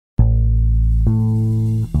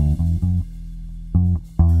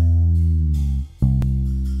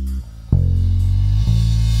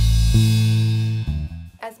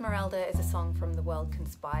Esmerelda is a song from The World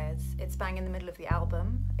Conspires. It's bang in the middle of the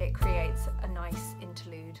album. It creates a nice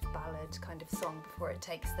interlude ballad kind of song before it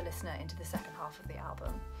takes the listener into the second half of the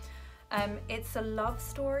album. It's a love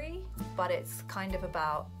story, but it's kind of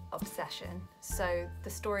about obsession. So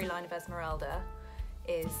the storyline of Esmerelda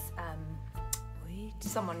is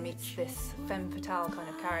someone meets this femme fatale kind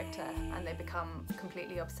of character and they become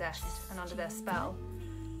completely obsessed and under their spell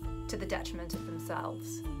to the detriment of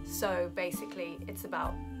themselves. So basically it's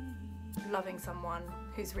about loving someone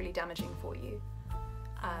who's really damaging for you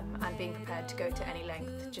and being prepared to go to any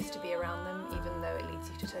length just to be around them, even though it leads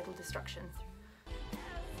you to total destruction.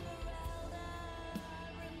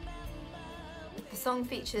 The song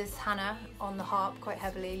features Hannah on the harp quite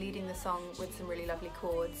heavily, leading the song with some really lovely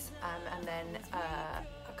chords, and then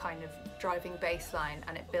a kind of driving bass line,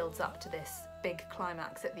 and it builds up to this big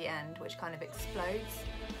climax at the end which kind of explodes.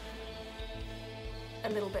 A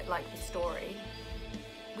little bit like the story.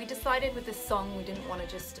 We decided with this song we didn't want to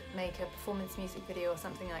just make a performance music video or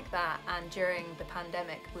something like that, and during the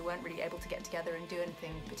pandemic we weren't really able to get together and do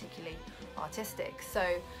anything particularly artistic. So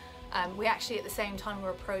we actually at the same time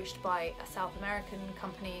were approached by a South American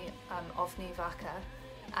company, Ovni Vaca,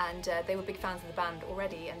 and they were big fans of the band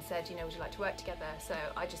already and said, you know, would you like to work together? So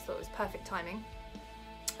I just thought it was perfect timing.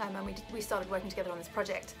 And we started working together on this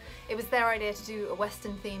project. It was their idea to do a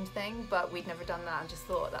Western themed thing, but we'd never done that and just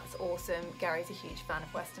thought that's awesome. Gary's a huge fan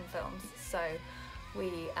of Western films, so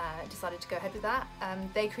we decided to go ahead with that.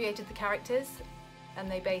 They created the characters and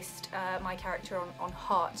they based my character on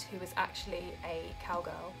Heart, who was actually a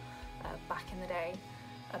cowgirl back in the day,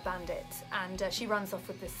 a bandit, and she runs off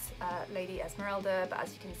with this lady Esmerelda, but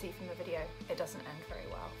as you can see from the video, it doesn't end very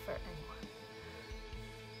well for anyone.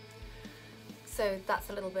 So that's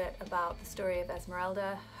a little bit about the story of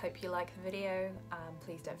Esmerelda. Hope you like the video.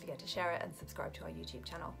 Please don't forget to share it and subscribe to our YouTube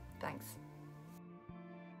channel. Thanks.